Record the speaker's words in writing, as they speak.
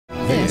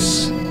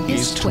This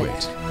is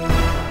Twit.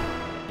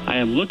 I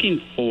am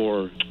looking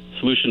for a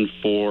solution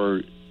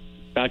for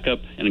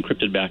backup and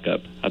encrypted backup.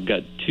 I've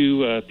got two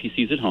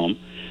PCs at home.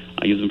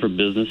 I use them for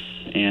business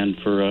and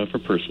for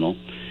personal.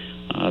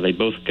 They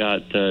both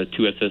got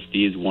two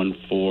SSDs, one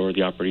for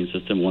the operating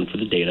system, one for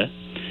the data.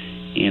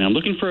 And I'm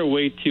looking for a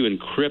way to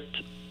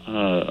encrypt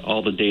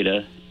all the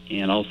data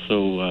and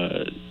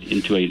also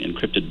into an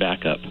encrypted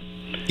backup.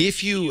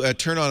 If you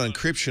turn on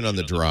encryption on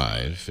the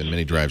drive, and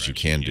many drives you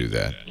can do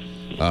that,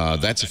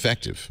 that's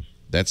effective.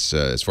 That's,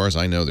 as far as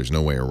I know, there's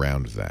no way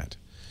around that.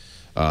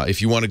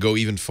 If you want to go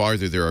even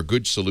farther, there are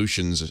good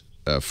solutions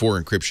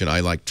for encryption. I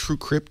like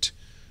Truecrypt,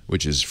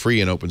 which is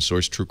free and open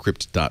source,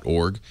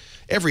 truecrypt.org.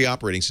 Every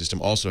operating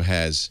system also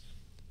has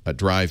a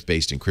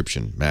drive-based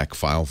encryption, Mac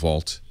File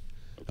Vault,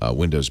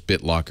 Windows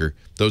BitLocker.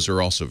 Those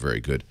are also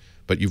very good.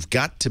 But you've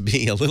got to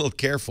be a little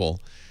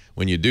careful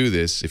when you do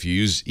this. If you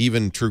use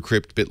even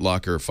Truecrypt,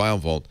 BitLocker, or File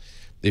Vault,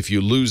 if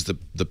you lose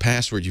the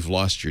password, you've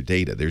lost your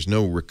data. There's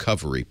no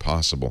recovery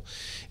possible.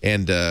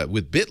 And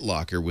with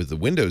BitLocker, with the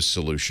Windows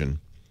solution,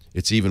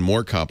 it's even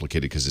more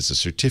complicated because it's a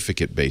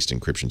certificate-based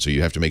encryption. So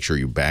you have to make sure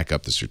you back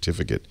up the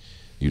certificate.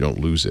 You don't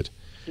lose it.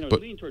 You know,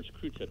 but leaning towards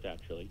Truecrypt,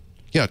 actually.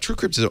 Yeah,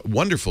 Truecrypt is a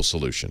wonderful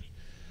solution.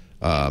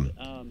 I'm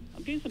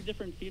getting some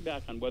different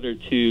feedback on whether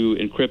to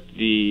encrypt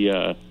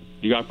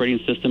the operating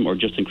system or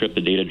just encrypt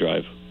the data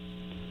drive.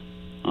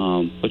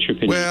 What's your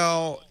opinion?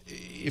 Well,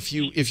 if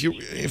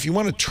you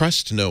want to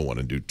trust no one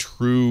and do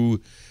true,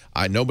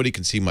 nobody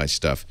can see my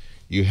stuff,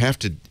 you have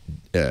to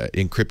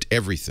encrypt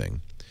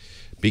everything,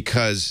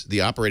 because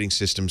the operating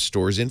system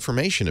stores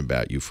information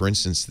about you. For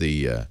instance,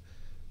 the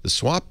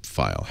swap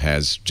file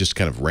has just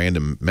kind of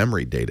random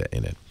memory data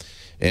in it.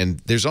 And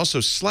there's also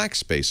slack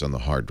space on the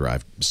hard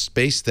drive,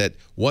 space that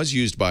was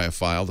used by a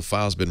file. The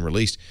file's been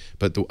released,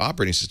 but the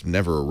operating system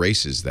never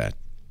erases that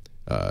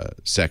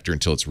sector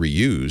until it's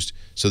reused.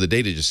 So the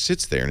data just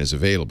sits there and is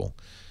available.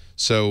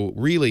 So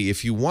really,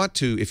 if you want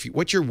to,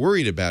 what you're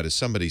worried about is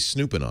somebody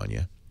snooping on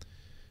you,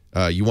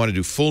 you want to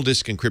do full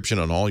disk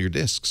encryption on all your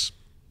disks.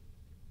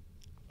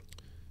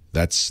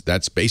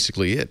 That's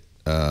basically it.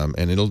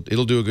 And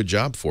it'll do a good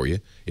job for you.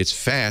 It's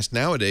fast.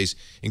 Nowadays,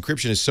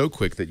 encryption is so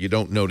quick that you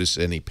don't notice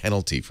any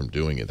penalty from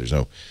doing it. There's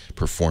no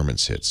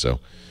performance hit.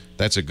 So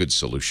that's a good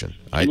solution.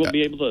 You won't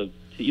be able to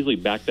easily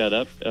back that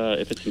up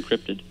if it's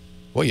encrypted?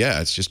 Well,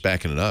 yeah, it's just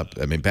backing it up.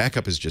 I mean,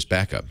 backup is just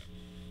backup.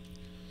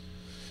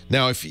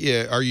 Now, if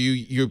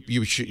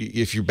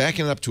you're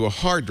backing it up to a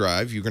hard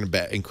drive, you're going to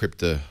encrypt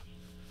the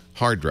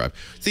hard drive.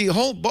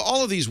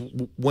 All of these,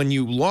 when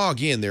you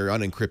log in, they're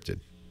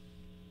unencrypted.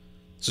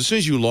 So as soon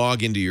as you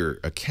log into your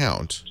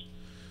account,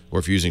 or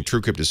if you're using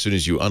Truecrypt, as soon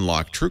as you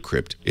unlock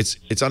Truecrypt, it's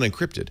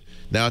unencrypted.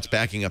 Now it's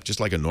backing up just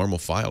like a normal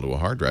file to a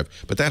hard drive,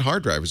 but that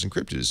hard drive is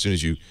encrypted. As soon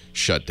as you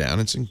shut down,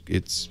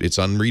 it's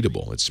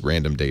unreadable. It's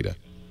random data.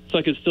 So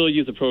I could still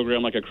use a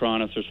program like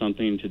Acronis or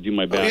something to do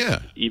my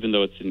backup, even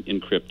though it's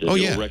encrypted. Oh,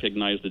 yeah. It'll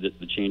recognize the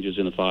changes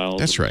in the files.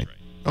 That's right.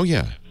 Oh,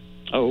 yeah.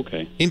 Oh,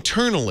 okay.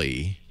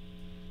 Internally,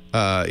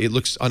 it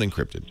looks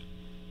unencrypted.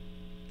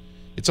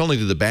 It's only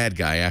to the bad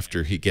guy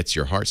after he gets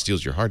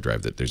steals your hard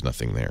drive that there's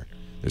nothing there.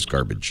 There's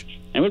garbage.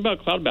 And what about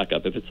cloud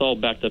backup? If it's all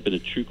backed up into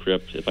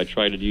Truecrypt, if I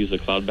try to use a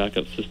cloud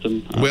backup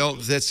system? Well,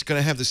 that's going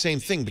to have the same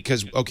thing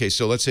because, okay,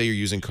 so let's say you're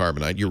using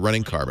Carbonite. You're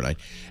running Carbonite.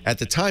 At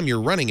the time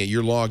you're running it,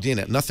 you're logged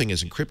in. Nothing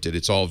is encrypted.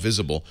 It's all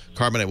visible.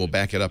 Carbonite will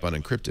back it up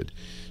unencrypted.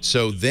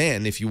 So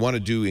then if you want to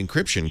do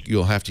encryption,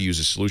 you'll have to use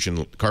a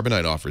solution.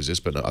 Carbonite offers this,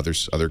 but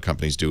other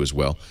companies do as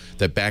well,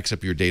 that backs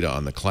up your data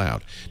on the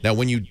cloud. Now,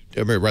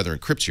 or rather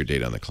encrypts your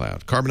data on the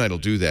cloud. Carbonite will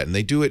do that, and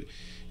they do it,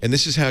 and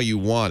this is how you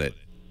want it,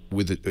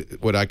 with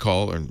what I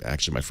call, or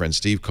actually my friend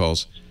Steve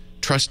calls,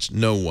 trust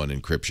no one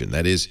encryption.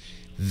 That is,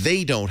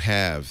 they don't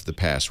have the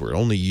password,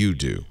 only you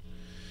do.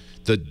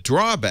 The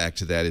drawback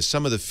to that is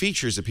some of the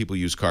features that people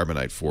use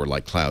Carbonite for,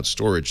 like cloud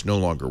storage, no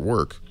longer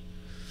work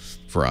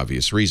for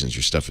obvious reasons.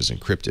 Your stuff is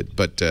encrypted.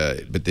 But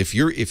if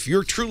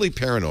you're truly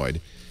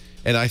paranoid,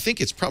 and I think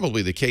it's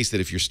probably the case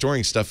that if you're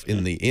storing stuff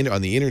on the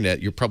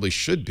internet, you probably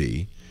should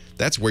be.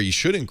 That's where you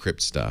should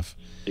encrypt stuff.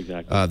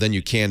 Exactly. Then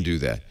you can do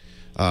that.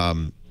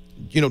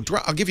 You know,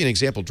 I'll give you an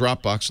example.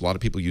 Dropbox, a lot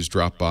of people use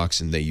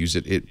Dropbox, and they use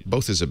it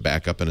both as a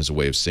backup and as a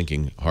way of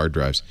syncing hard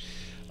drives.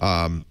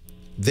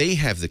 They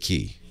have the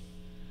key.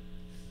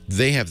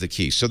 They have the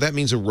key. So that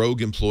means a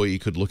rogue employee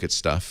could look at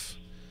stuff.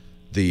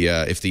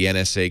 If the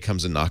NSA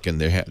comes and knocking,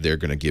 they're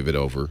going to give it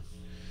over.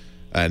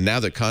 Now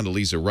that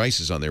Condoleezza Rice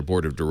is on their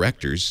board of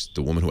directors,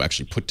 the woman who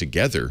actually put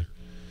together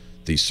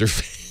the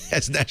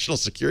as National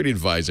Security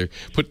Advisor,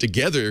 put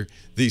together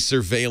the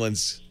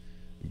surveillance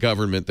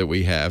government that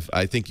we have,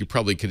 I think you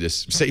probably could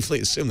just safely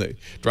assume that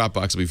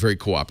Dropbox will be very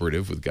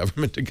cooperative with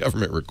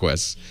government-to-government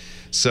requests.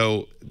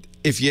 So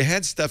if you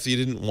had stuff that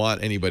you didn't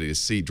want anybody to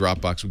see,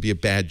 Dropbox would be a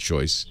bad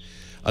choice,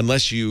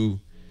 unless you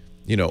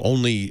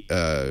only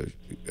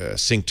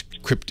synced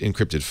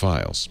encrypted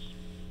files.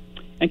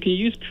 And can you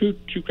use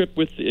Truecrypt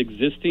with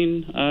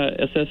existing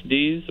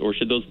SSDs, or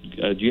should those?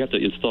 Do you have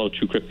to install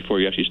Truecrypt before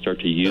you actually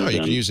start to use them? No, you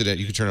can use it.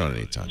 You can turn it on at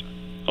any time.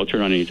 I'll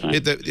turn on anytime.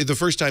 The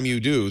first time you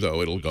do,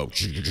 though, it'll go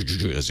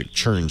as it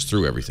churns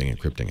through everything,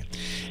 encrypting it.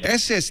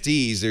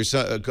 SSDs, there's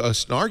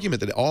an argument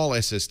that all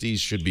SSDs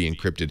should be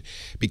encrypted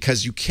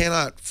because you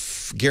cannot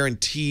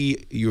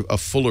guarantee a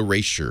full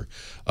erasure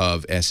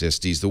of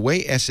SSDs. The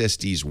way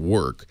SSDs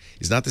work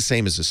is not the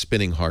same as a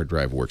spinning hard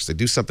drive works. They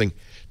do something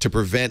to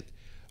prevent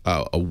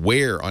a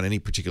wear on any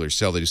particular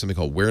cell. They do something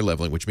called wear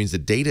leveling, which means the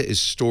data is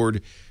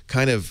stored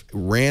kind of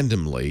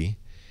randomly,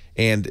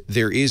 and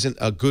there isn't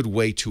a good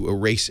way to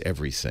erase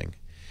everything.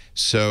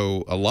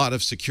 So a lot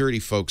of security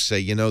folks say,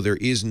 you know, there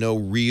is no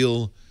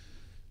real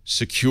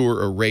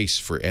secure erase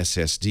for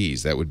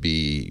SSDs. That would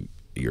be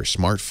your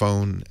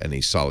smartphone,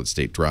 any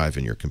solid-state drive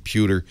in your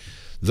computer.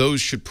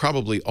 Those should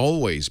probably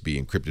always be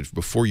encrypted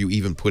before you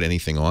even put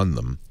anything on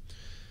them,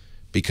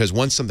 because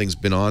once something's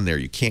been on there,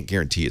 you can't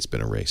guarantee it's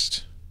been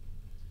erased.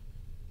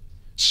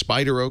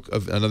 Spider Oak,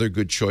 another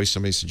good choice.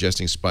 Somebody's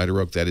suggesting Spider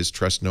Oak. That is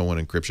trust no one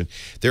encryption.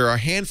 There are a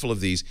handful of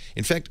these.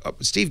 In fact,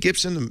 Steve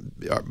Gibson,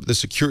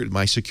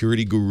 my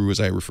security guru, as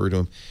I refer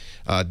to him,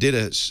 did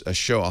a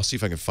show. I'll see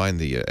if I can find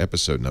the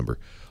episode number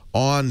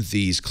on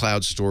these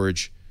cloud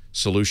storage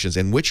solutions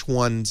and which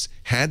ones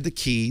had the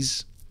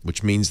keys,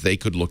 which means they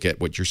could look at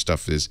what your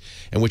stuff is,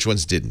 and which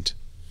ones didn't.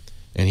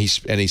 And he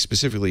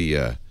specifically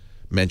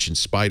mentioned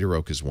Spider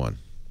Oak as one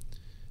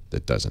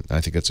that doesn't. I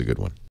think that's a good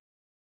one.